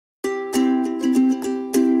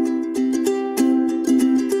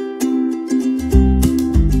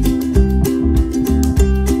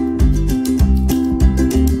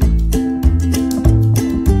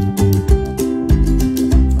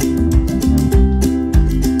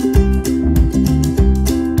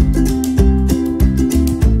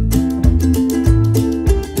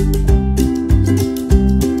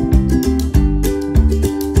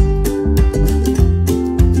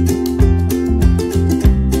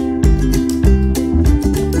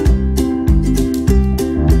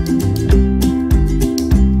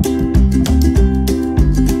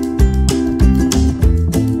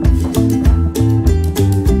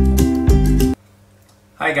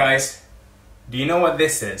Do you know what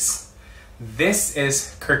this is? This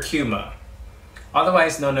is curcuma,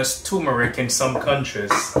 otherwise known as turmeric in some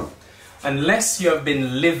countries. Unless you have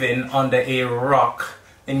been living under a rock,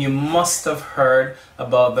 then you must have heard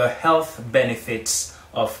about the health benefits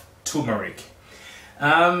of turmeric.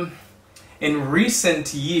 In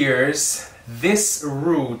recent years, this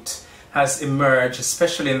root has emerged,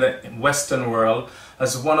 especially in the Western world,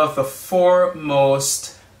 as one of the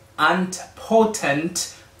foremost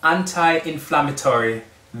potent anti-inflammatory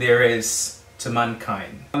there is to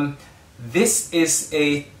mankind. This is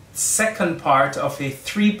a second part of a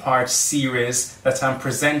three-part series that I'm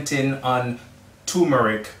presenting on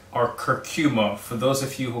turmeric or curcuma, for those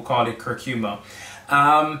of you who call it curcuma.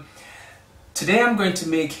 Today I'm going to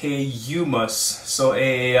make a humus, so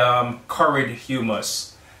a curried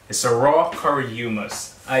humus. It's a raw curried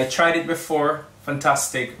humus. I tried it before,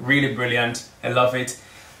 fantastic, really brilliant, I love it.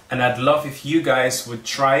 And I'd love if you guys would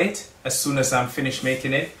try it as soon as I'm finished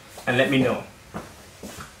making it and let me know.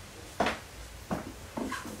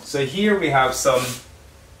 So here we have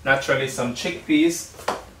naturally some chickpeas,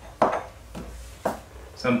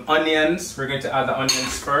 some onions. We're going to add the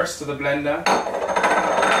onions first to the blender.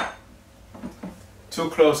 2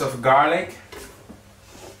 cloves of garlic,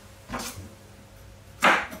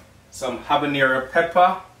 some habanero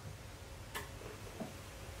pepper,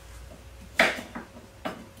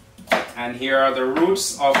 and here are the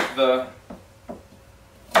roots of the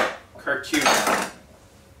curcuma.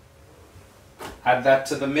 Add that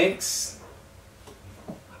to the mix.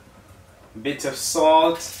 A bit of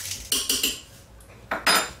salt.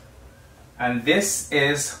 And this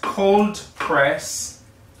is cold press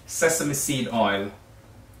sesame seed oil.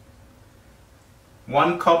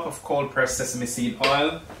 1 cup of cold pressed sesame seed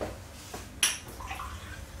oil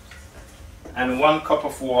and 1 cup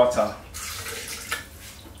of water.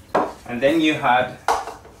 And then you had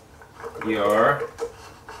your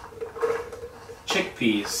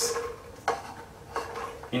chickpeas.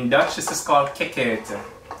 In Dutch this is called kikkererwten.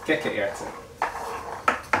 Kikkererwten.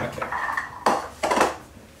 Okay.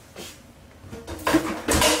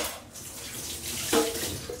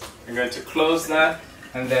 We're going to close that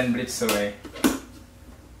and then blitz away.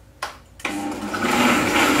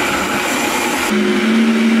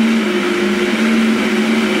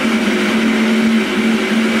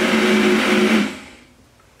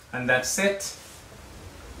 And that's it.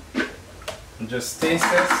 Just taste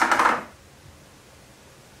this.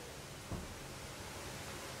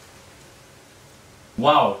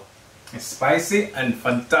 Wow, it's spicy and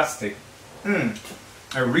fantastic.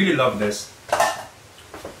 I really love this.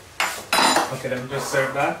 Okay, let me just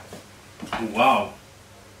serve that. Wow.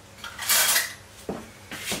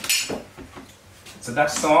 So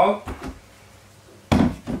that's all.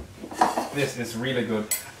 This is really good.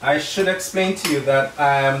 I should explain to you that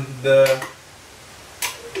the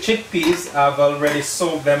chickpeas, I've already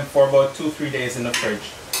soaked them for about 2-3 days in the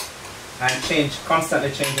fridge and constantly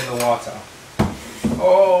changing the water.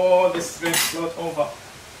 Oh, this is going to float over.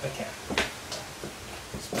 Okay.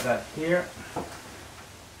 Let's put that here.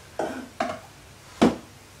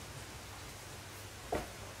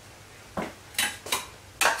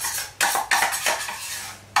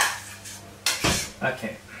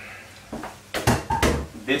 Okay.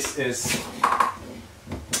 This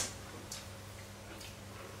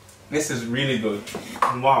is really good.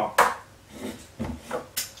 Wow.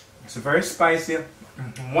 It's very spicy,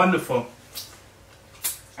 wonderful.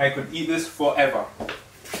 I could eat this forever.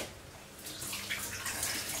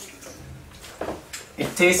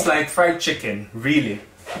 It tastes like fried chicken, really.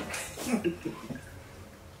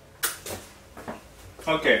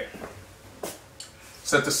 Okay.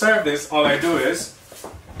 So to serve this, all I do is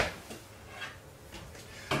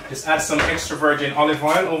just add some extra virgin olive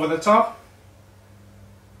oil over the top.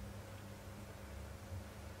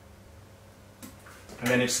 And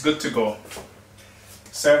then it's good to go.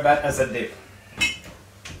 Serve that as a dip.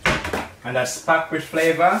 And that's packed with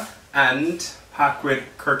flavor and packed with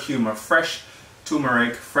curcuma, fresh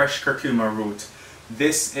turmeric, fresh curcuma root.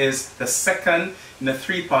 This is the second in the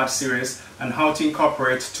 3-part series on how to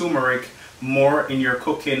incorporate turmeric more in your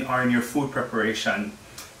cooking or in your food preparation.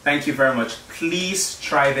 Thank you very much. Please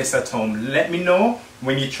try this at home. Let me know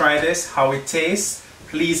when you try this how it tastes.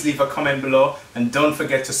 Please leave a comment below and don't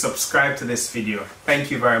forget to subscribe to this video.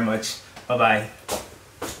 Thank you very much. Bye-bye.